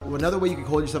another way you can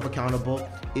hold yourself accountable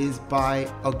is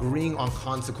by agreeing on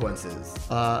consequences.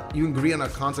 You agree on a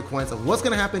consequence of what's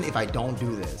gonna happen if I don't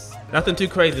do this. Nothing too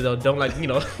crazy though. Don't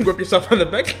grip yourself on the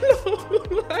back.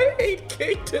 No, I ate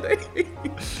cake today.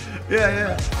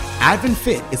 Yeah. Advent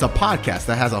Fit is a podcast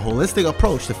that has a holistic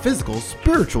approach to physical,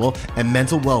 spiritual, and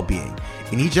mental well-being.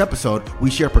 In each episode, we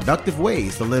share productive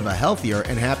ways to live a healthier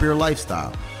and happier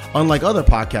lifestyle. Unlike other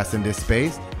podcasts in this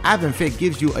space, Advent Fit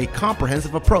gives you a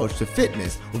comprehensive approach to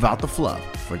fitness without the fluff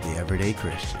for the everyday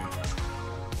Christian.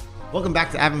 Welcome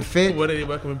back to Advent Fit. What are you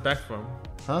welcome back from?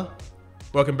 Huh?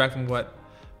 Welcome back from what?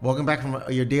 Welcome back from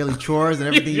your daily chores and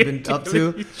everything you've been up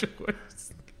to.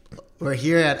 We're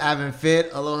here at Advent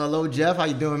Fit. Hello, Jeff. How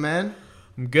you doing, man?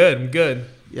 I'm good.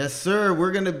 Yes, sir.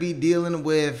 We're going to be dealing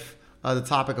with the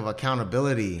topic of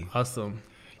accountability. Awesome.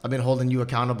 I've been holding you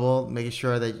accountable, making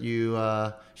sure that you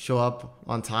show up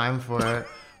on time for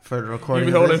the recording.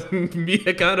 You've been holding me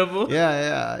accountable?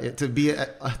 Yeah. To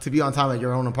be on time at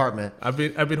your own apartment. I've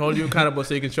been holding you accountable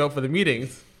so you can show up for the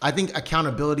meetings. I think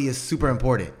accountability is super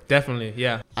important. Definitely,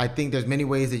 yeah. I think there's many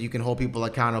ways that you can hold people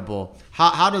accountable.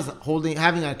 How does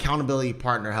having an accountability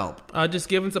partner help? Just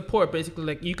giving support, basically.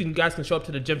 Like guys can show up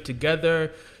to the gym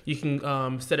together. You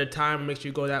can set a time, make sure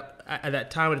you go at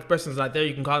that time. If the person's not there,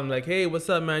 you can call them like, "Hey, what's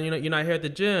up, man? You're not here at the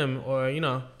gym," or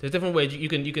there's different ways you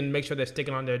can make sure they're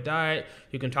sticking on their diet.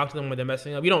 You can talk to them when they're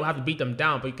messing up. You don't have to beat them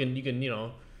down, but you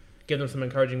can give them some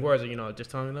encouraging words, or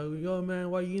just tell them like, "Yo, man,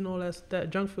 why you eating all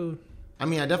that junk food?" I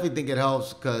mean, I definitely think it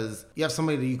helps because you have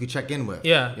somebody that you could check in with.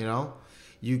 Yeah.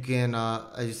 You can,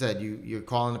 as you said, you're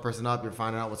calling the person up, you're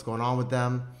finding out what's going on with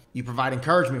them. You provide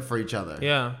encouragement for each other.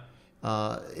 Yeah.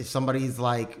 If somebody's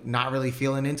like not really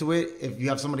feeling into it, if you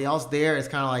have somebody else there, it's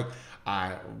kind of like, all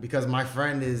right, because my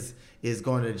friend is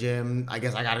going to the gym, I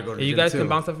guess I got to go to the gym You guys too. can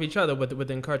bounce off each other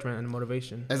with encouragement and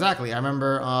motivation. Exactly. I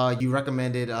remember you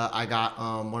recommended I got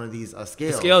one of these scales.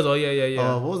 The scales, oh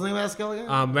yeah. What was the name of that scale again?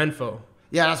 Renpho.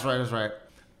 Yeah, that's right.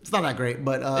 It's not that great,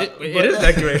 but it is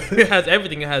that great. It has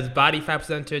everything. It has body fat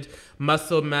percentage,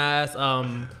 muscle mass,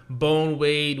 bone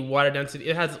weight, water density.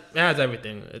 It has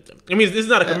everything. This is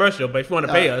not a commercial, but if you want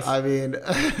to pay us, I mean,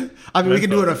 we can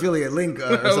do an affiliate link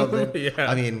or something.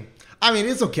 Yeah. I mean,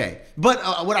 it's okay.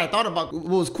 But what I thought about, what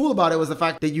was cool about it was the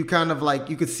fact that you kind of like,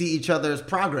 you could see each other's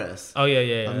progress. Oh,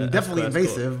 yeah. I mean, definitely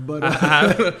invasive, cool. but...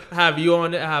 I have you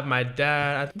on it. I have my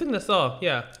dad. I think that's all,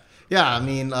 yeah. Yeah, I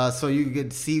mean, so you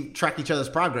could track each other's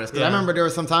progress. Because I remember there were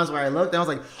some times where I looked and I was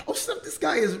like, oh, snap, this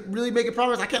guy is really making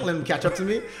progress. I can't let him catch up to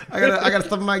me. I gotta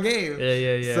step in my game.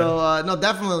 Yeah. So, no,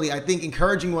 definitely, I think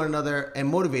encouraging one another and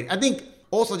motivating. I think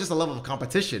also just a level of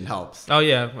competition helps. Oh,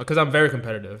 yeah, because I'm very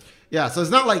competitive. Yeah, so it's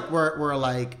not like we're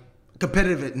like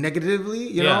competitive negatively,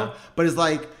 you know? But it's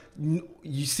like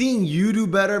seeing you do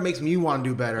better makes me want to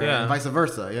do better and vice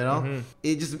versa, Mm-hmm.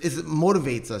 It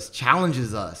motivates us,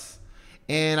 challenges us.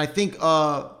 And I think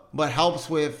what helps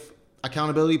with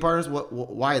accountability partners,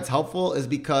 why it's helpful is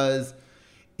because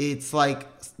it's like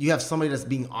you have somebody that's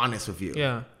being honest with you.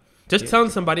 Yeah. Just telling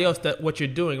somebody else that what you're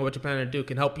doing or what you're planning to do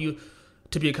can help you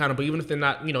to be accountable, even if they're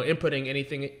not, inputting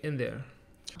anything in there.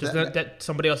 Just that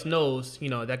somebody else knows,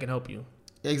 that can help you.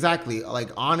 Exactly. Like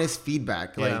honest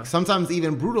feedback. Like sometimes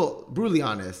even brutally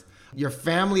honest. Your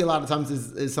family a lot of times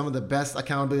is some of the best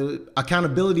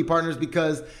accountability partners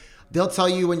because they'll tell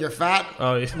you when you're fat,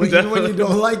 even when you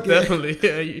don't like it. Definitely.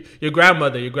 Yeah. Your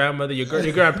grandmother, your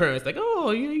grandparents, like,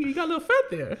 oh, you got a little fat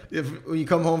there. When you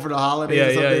come home for the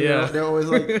holidays or something, they're always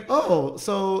like, oh,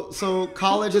 so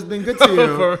college has been good to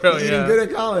you. For real, You're eating good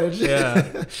at college.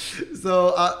 Yeah.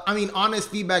 So, honest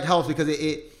feedback helps because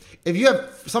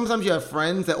sometimes you have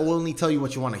friends that only tell you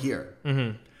what you want to hear.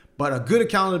 Mm-hmm. But a good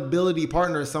accountability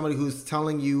partner is somebody who's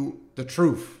telling you the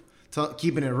truth,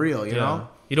 keeping it real, you know?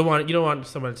 You don't want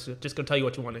someone to just go tell you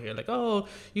what you want to hear. Like, oh,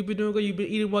 you've been doing good, you've been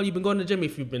eating well, you've been going to the gym.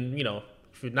 If you've been,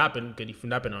 if you've not been good, if you've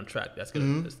not been on track,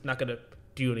 it's not gonna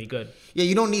do you any good. Yeah,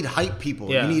 you don't need hype people.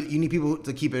 Yeah. You need people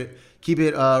to keep it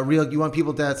real. You want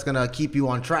people that's gonna keep you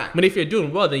on track. But if you're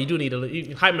doing well, then you do need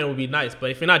hype man would be nice.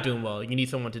 But if you're not doing well, you need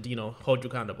someone to hold you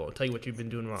accountable, tell you what you've been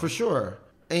doing wrong. For sure.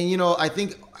 And I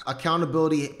think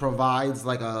accountability provides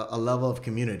like a level of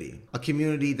community, a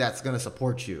community that's gonna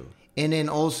support you. And then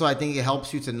also, I think it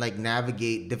helps you to like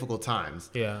navigate difficult times.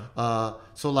 Yeah.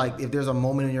 So like if there's a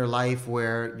moment in your life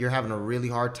where you're having a really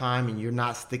hard time and you're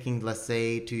not sticking, let's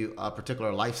say, to a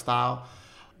particular lifestyle,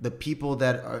 the people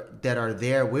that are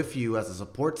there with you as a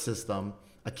support system,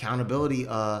 accountability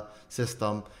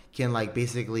system, can like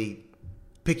basically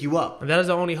pick you up. And that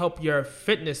doesn't only help your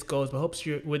fitness goals, but helps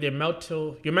you with your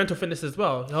mental fitness as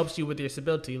well. It helps you with your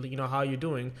stability, you know, how you're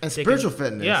doing. And spiritual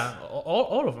fitness. Yeah,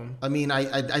 all of them. I mean,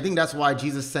 I think that's why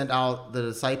Jesus sent out the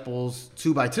disciples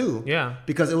 2 by 2. Yeah.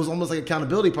 Because it was almost like an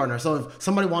accountability partner. So if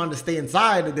somebody wanted to stay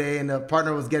inside today and the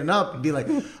partner was getting up, it'd be like,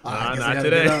 I guess I gotta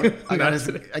get up.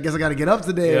 I guess I gotta get up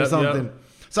today or something. Yep.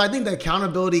 So I think the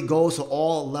accountability goes to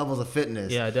all levels of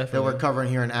fitness. Yeah, definitely. That we're covering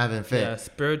here in Advent Fit. Yeah,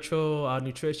 spiritual,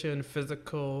 nutrition,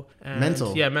 physical, and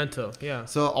mental. Yeah, mental. Yeah.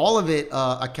 So all of it,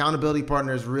 accountability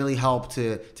partners really help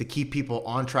to keep people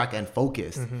on track and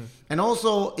focused. Mm-hmm. And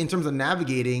also in terms of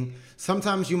navigating,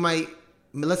 sometimes you might,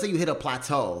 let's say you hit a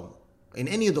plateau in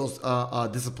any of those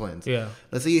disciplines. Yeah.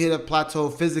 Let's say you hit a plateau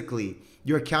physically.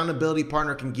 Your accountability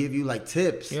partner can give you like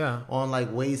tips on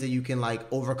like ways that you can like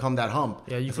overcome that hump.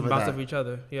 Yeah, you can bounce off each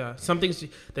other. Yeah, some things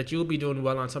that you'll be doing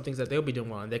well on, some things that they'll be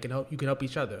doing well on. They can help. You can help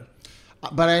each other.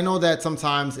 But I know that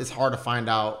sometimes it's hard to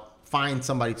find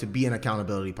somebody to be an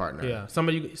accountability partner. Yeah,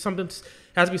 something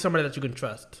has to be somebody that you can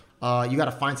trust. You got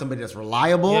to find somebody that's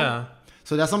reliable. Yeah.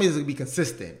 So that's somebody that's gonna be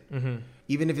consistent. Mm-hmm.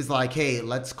 Even if it's like, hey,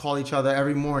 let's call each other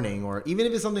every morning, or even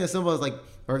if it's something as simple as like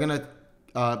we're gonna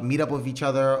meet up with each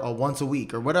other once a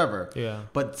week or whatever. Yeah.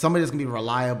 But somebody that's gonna be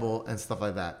reliable and stuff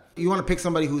like that. You want to pick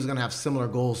somebody who's gonna have similar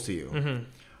goals to you. Mm-hmm.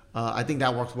 I think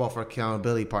that works well for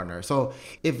accountability partner. So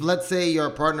if let's say your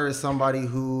partner is somebody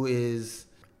who is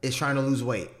trying to lose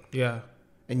weight. Yeah.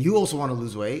 And you also want to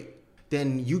lose weight,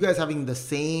 then you guys having the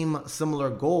similar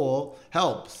goal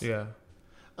helps. Yeah.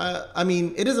 I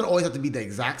mean, it doesn't always have to be the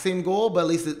exact same goal, but at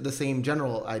least the same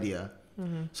general idea.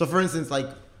 Mm-hmm. So for instance, like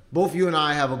both you and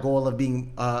I have a goal of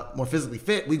being more physically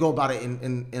fit. We go about it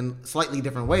in slightly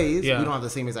different ways. Yeah. We don't have the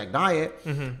same exact diet,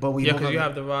 but we because you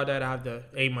have the raw diet, I have the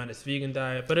A- vegan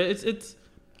diet, but it's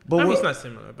not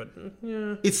similar, but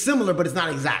yeah, it's similar, but it's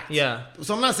not exact. Yeah.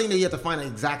 So I'm not saying that you have to find an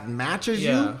exact match as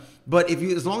you, but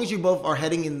as long as you both are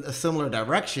heading in a similar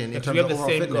direction in terms of overall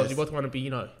fitness, goals. You both want to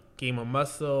be, gain more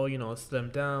muscle, slim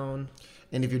down.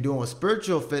 And if you're doing with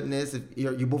spiritual fitness, if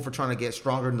you both are trying to get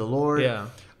stronger in the Lord. Yeah.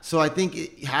 So I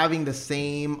think having the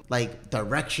same like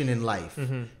direction in life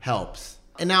helps.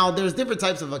 And now there's different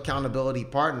types of accountability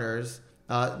partners.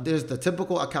 There's the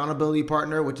typical accountability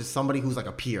partner, which is somebody who's like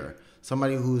a peer,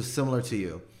 somebody who's similar to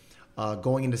you,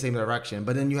 going in the same direction.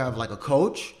 But then you have like a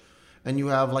coach, and you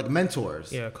have like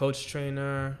mentors. Yeah, coach,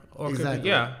 trainer, or exactly.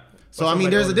 Yeah. So I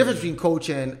mean, there's a difference between coach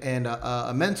and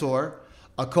a mentor.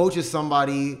 A coach is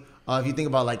somebody. If you think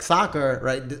about like soccer,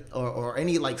 right, or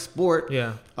any like sport,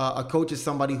 a coach is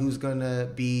somebody who's gonna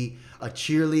be a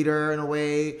cheerleader in a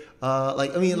way,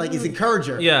 like he's an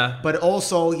encourager, but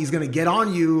also he's gonna get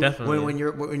on you when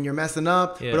you're messing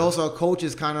up. But also a coach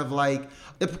is kind of like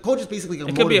the coach is basically a motivator.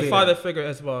 It could be a father figure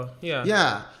as well.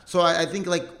 Yeah. So I think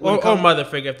like or mother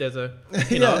figure if there's a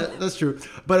that's true.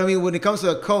 But I mean, when it comes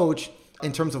to a coach,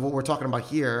 in terms of what we're talking about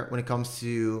here, when it comes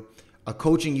to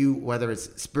coaching you, whether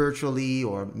it's spiritually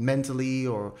or mentally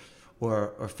or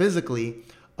physically,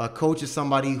 a coach is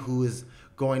somebody who is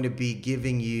going to be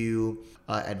giving you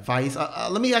advice.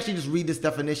 Let me actually just read this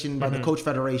definition by the Coach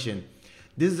Federation.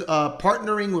 This is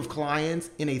partnering with clients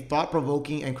in a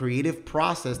thought-provoking and creative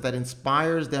process that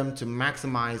inspires them to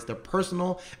maximize their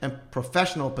personal and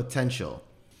professional potential.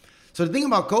 So the thing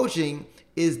about coaching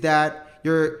is that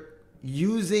you're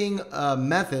using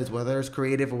methods, whether it's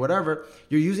creative or whatever,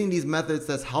 you're using these methods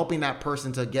that's helping that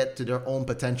person to get to their own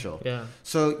potential. Yeah.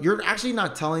 So you're actually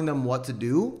not telling them what to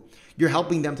do. You're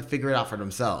helping them to figure it out for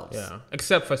themselves. Yeah.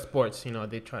 Except for sports, they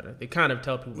kind of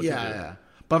tell people what to do. Yeah.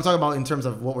 But I'm talking about in terms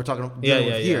of what we're talking about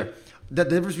here. The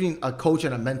difference between a coach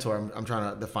and a mentor, I'm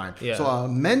trying to define. Yeah. So a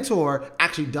mentor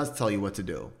actually does tell you what to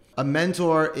do. A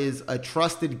mentor is a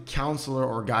trusted counselor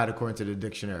or guide according to the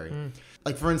dictionary.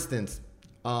 Like for instance,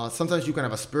 sometimes you can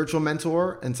have a spiritual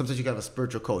mentor and sometimes you can have a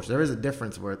spiritual coach. There is a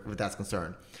difference where that's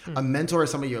concerned. A mentor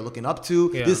is somebody you're looking up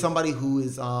to. Yeah. This is somebody who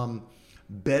is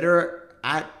better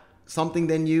at something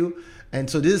than you. And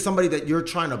so this is somebody that you're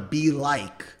trying to be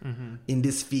like in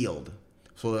this field.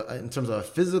 So in terms of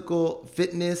physical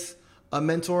fitness, a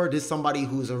mentor, this is somebody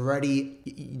who's already,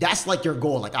 that's like your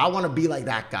goal. Like, I want to be like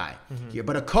that guy here.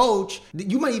 But a coach,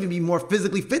 you might even be more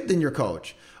physically fit than your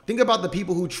coach. Think about the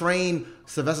people who train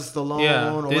Sylvester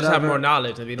Stallone or whatever. They just have more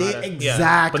knowledge.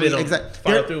 Exactly. But they don't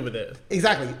follow through with it.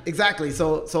 Exactly.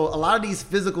 So a lot of these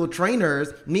physical trainers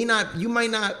you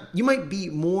might be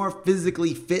more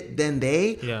physically fit than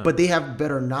they, but they have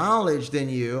better knowledge than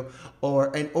you,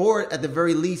 or at the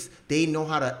very least they know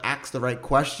how to ask the right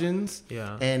questions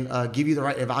and give you the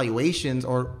right evaluations,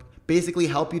 or basically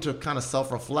help you to kind of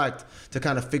self-reflect, to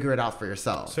kind of figure it out for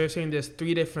yourself. So you're saying there's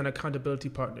 3 different accountability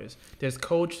partners. There's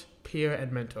coach, peer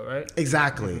and mentor, right?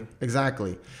 Exactly.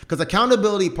 Because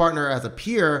accountability partner as a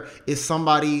peer is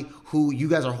somebody who you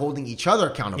guys are holding each other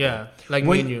accountable. Yeah, like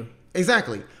me and you.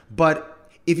 Exactly. But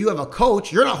if you have a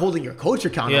coach, you're not holding your coach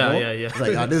accountable. Yeah. It's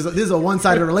like, this is a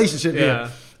one-sided relationship here.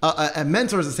 A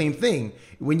mentor is the same thing.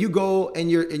 When you go and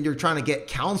you're trying to get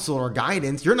counsel or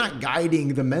guidance, you're not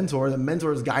guiding the mentor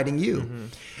is guiding you.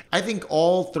 I think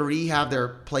all three have their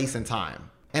place and time.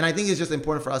 And I think it's just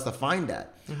important for us to find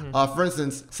that. For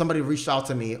instance, somebody reached out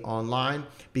to me online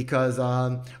because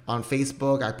on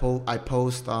Facebook, I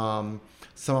post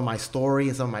some of my story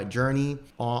and some of my journey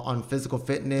on physical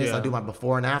fitness. Yeah. I do my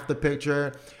before and after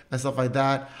picture and stuff like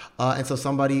that. And so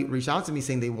somebody reached out to me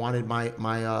saying they wanted my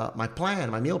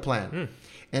plan, my meal plan.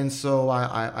 And so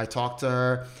I talked to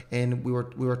her, and we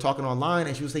were talking online,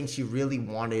 and she was saying she really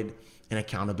wanted an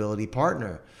accountability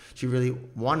partner. She really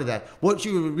wanted that. What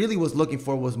she really was looking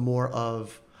for was more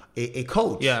of a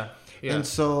coach. Yeah. And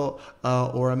so,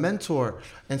 or a mentor.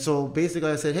 And so basically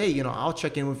I said, hey, I'll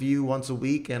check in with you once a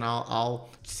week, and I'll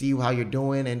see how you're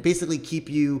doing, and basically keep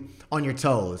you on your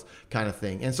toes kind of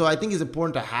thing. And so I think it's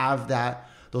important to have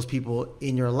those people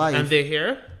in your life. And they're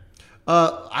here?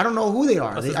 I don't know who they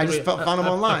are. I just found them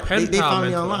online. They found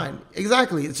me online.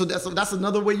 Exactly. So that's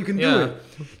another way you can do it.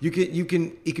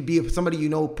 It could be somebody you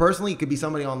know personally. It could be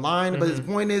somebody online. But the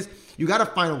point is, you got to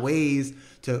find ways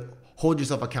to hold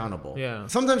yourself accountable. Yeah.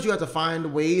 Sometimes you have to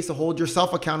find ways to hold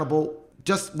yourself accountable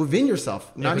just within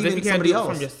yourself, not even if you can't somebody do else.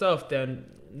 It from yourself, then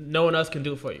no one else can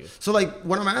do it for you. So like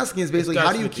what I'm asking is basically,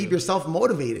 how do you keep yourself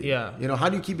motivated? Yeah. How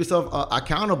do you keep yourself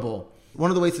accountable?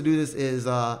 One of the ways to do this is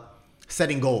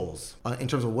setting goals in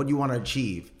terms of what you want to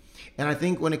achieve. And I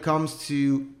think when it comes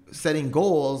to setting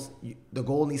goals, the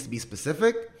goal needs to be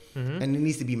specific and it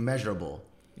needs to be measurable.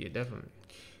 Yeah, definitely.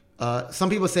 Some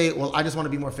people say, well, I just want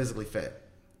to be more physically fit.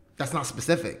 That's not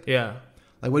specific. Yeah.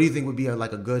 Like, what do you think would be a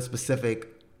good specific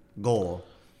goal?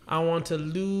 I want to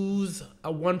lose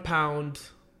 1 pound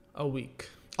a week.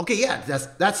 Okay, yeah,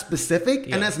 that's specific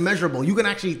and that's measurable. You can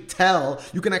actually tell,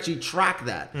 you can actually track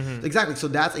that. Exactly. So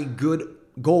that's a good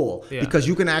goal because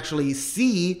you can actually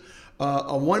see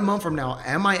 1 month from now,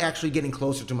 am I actually getting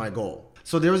closer to my goal?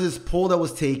 So there was this poll that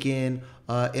was taken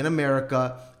in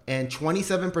America, and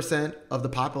 27% of the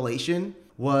population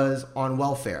was on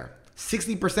welfare.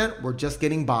 60% were just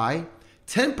getting by.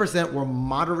 10% were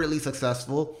moderately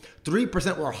successful.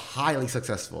 3% were highly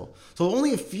successful. So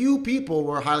only a few people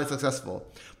were highly successful.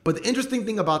 But the interesting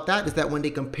thing about that is that when they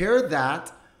compare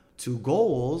that to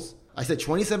goals, I said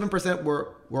 27%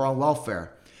 were on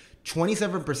welfare.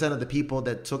 27% of the people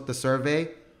that took the survey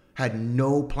had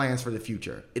no plans for the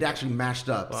future. It actually matched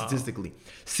up statistically.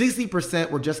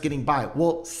 60% were just getting by.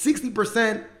 Well,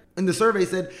 60% in the survey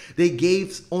said they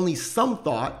gave only some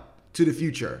thought to the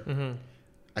future.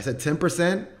 I said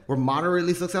 10% were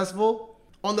moderately successful.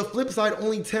 On the flip side,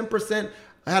 only 10%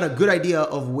 had a good idea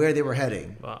of where they were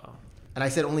heading. Wow. And I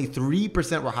said only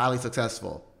 3% were highly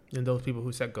successful. And those people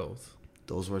who set goals.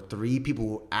 Those were 3 people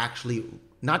who actually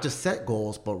not just set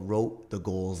goals, but wrote the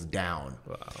goals down.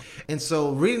 Wow. And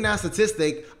so reading that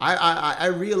statistic, I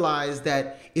realized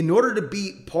that in order to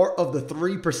be part of the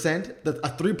 3%, a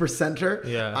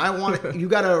 3%er, you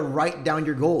got to write down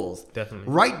your goals.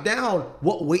 Definitely. Write down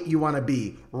what weight you want to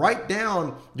be. Write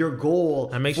down your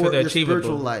goal and make for sure they're your achievable.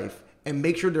 Spiritual life. And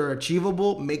make sure they're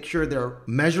achievable. Make sure they're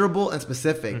measurable and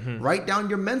specific. Write down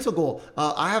your mental goal.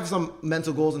 I have some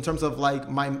mental goals in terms of like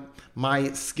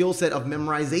my skill set of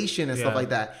memorization and stuff like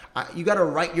that. You got to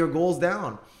write your goals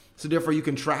down, so therefore you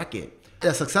can track it.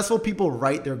 Successful people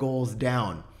write their goals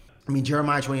down. I mean,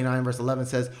 Jeremiah 29 verse 11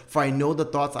 says, "For I know the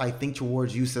thoughts I think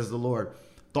towards you, says the Lord,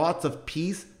 thoughts of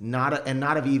peace, not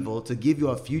of evil, to give you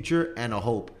a future and a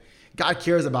hope." God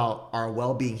cares about our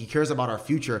well-being. He cares about our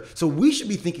future. So we should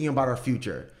be thinking about our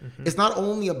future. It's not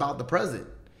only about the present.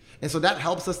 And so that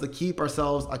helps us to keep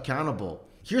ourselves accountable.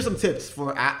 Here's some tips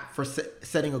for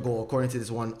setting a goal according to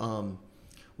this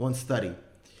one study.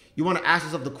 You want to ask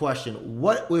yourself the question,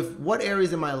 what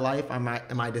areas in my life am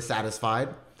I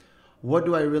dissatisfied? What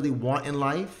do I really want in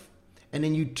life? And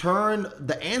then you turn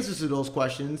the answers to those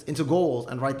questions into goals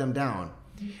and write them down.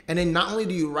 And then not only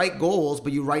do you write goals,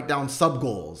 but you write down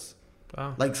sub-goals.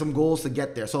 Wow. Like some goals to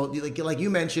get there. So like you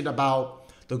mentioned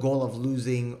about the goal of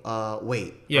losing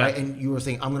weight, right? And you were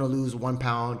saying, I'm going to lose 1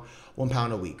 pound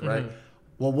a week, right?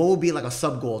 Well, what would be like a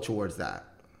sub-goal towards that?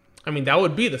 I mean, that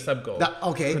would be the sub-goal.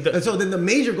 Okay. And so then the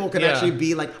major goal can actually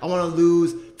be like, I want to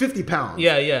lose 50 pounds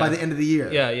by the end of the year.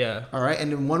 All right.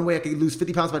 And then one way I could lose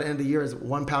 50 pounds by the end of the year is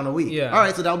 1 pound a week. All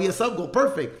right. So that'll be a sub-goal.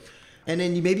 Perfect. And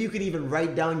then maybe you could even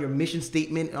write down your mission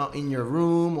statement in your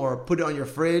room or put it on your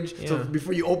fridge. Yeah. So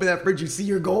before you open that fridge, you see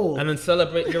your goal. And then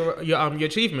celebrate your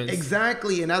achievements.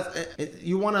 Exactly. And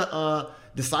you want to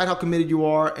decide how committed you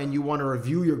are, and you want to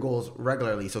review your goals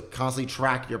regularly. So constantly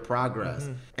track your progress.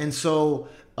 Mm-hmm. And so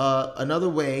another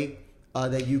way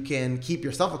that you can keep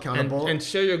yourself accountable. And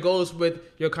share your goals with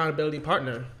your accountability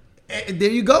partner. There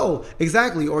you go.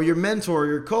 Exactly. Or your mentor or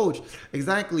your coach.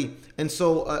 Exactly. And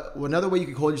so another way you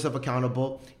can hold yourself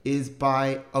accountable is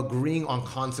by agreeing on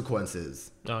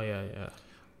consequences. Oh,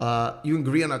 yeah. You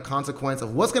agree on a consequence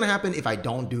of what's going to happen if I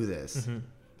don't do this. Mm-hmm.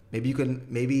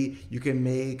 Maybe you can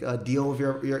make a deal with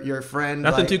your friend.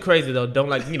 Nothing too crazy though. Don't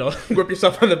grip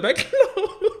yourself on the back.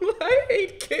 I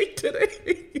ate cake today.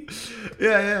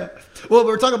 Yeah. Well,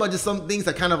 we're talking about just some things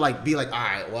that kind of be like, all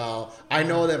right, well, I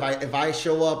know that if I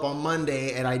show up on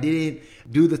Monday and I didn't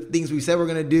do the things we said we're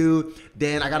gonna do,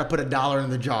 then I got to put $1 in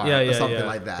the jar or something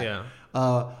like that. Yeah.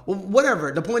 Well,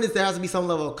 whatever. The point is there has to be some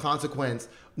level of consequence,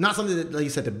 not something that, like you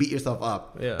said, to beat yourself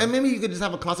up. Yeah. And maybe you could just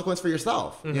have a consequence for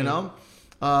yourself. Mm-hmm.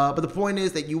 But the point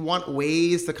is that you want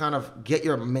ways to kind of get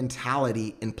your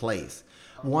mentality in place.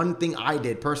 One thing I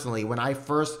did personally, when I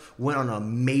first went on a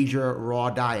major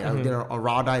raw diet, I did a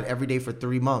raw diet every day for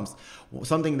 3 months.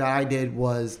 Something that I did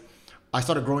was I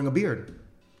started growing a beard.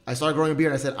 I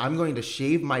said, I'm going to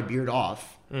shave my beard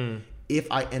off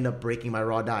if I end up breaking my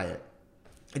raw diet.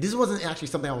 And this wasn't actually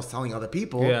something I was telling other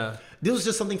people. Yeah. This was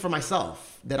just something for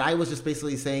myself that I was just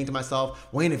basically saying to myself,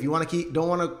 Wayne, if you don't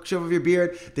want to shave off your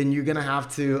beard, then you're going to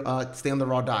have to stay on the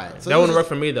raw diet. So that wouldn't work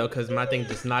for me though, because my thing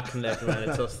does not connect, man.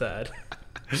 It's so sad.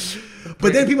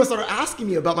 But then people started asking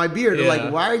me about my beard. They're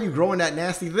like, why are you growing that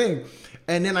nasty thing?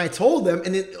 And then I told them,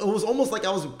 and it was almost like I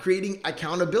was creating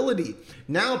accountability.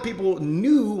 Now people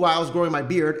knew why I was growing my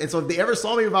beard. And so if they ever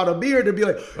saw me without a beard, they'd be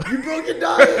like, you broke your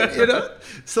diet,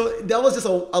 So that was just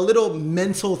a little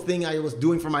mental thing I was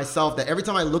doing for myself, that every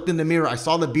time I looked in the mirror, I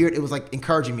saw the beard, it was like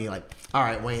encouraging me, like, all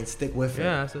right, Wayne, stick with it.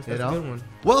 Yeah, that's a good one.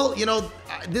 Well,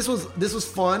 this was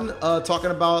fun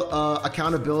talking about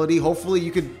accountability. Hopefully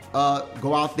you could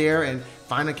go out there and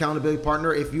find an accountability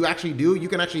partner. If you actually do, you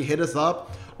can actually hit us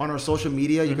up on our social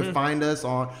media. You can find us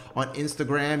on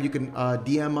Instagram. You can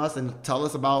DM us and tell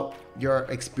us about your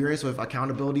experience with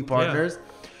accountability partners.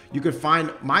 Yeah. You can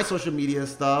find my social media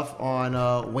stuff on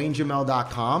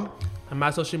WayneJamel.com. And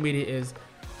my social media is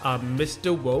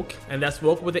Mr. Woke, and that's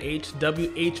Woke with the H,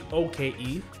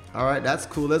 WHOKE. All right, that's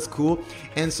cool.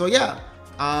 And so,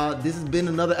 this has been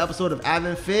another episode of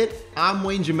Advent Fit. I'm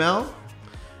Wayne Jamel.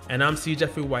 And I'm C.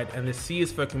 Jeffrey White, and the C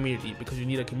is for community, because you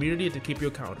need a community to keep you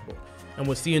accountable. And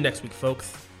we'll see you next week,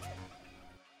 folks.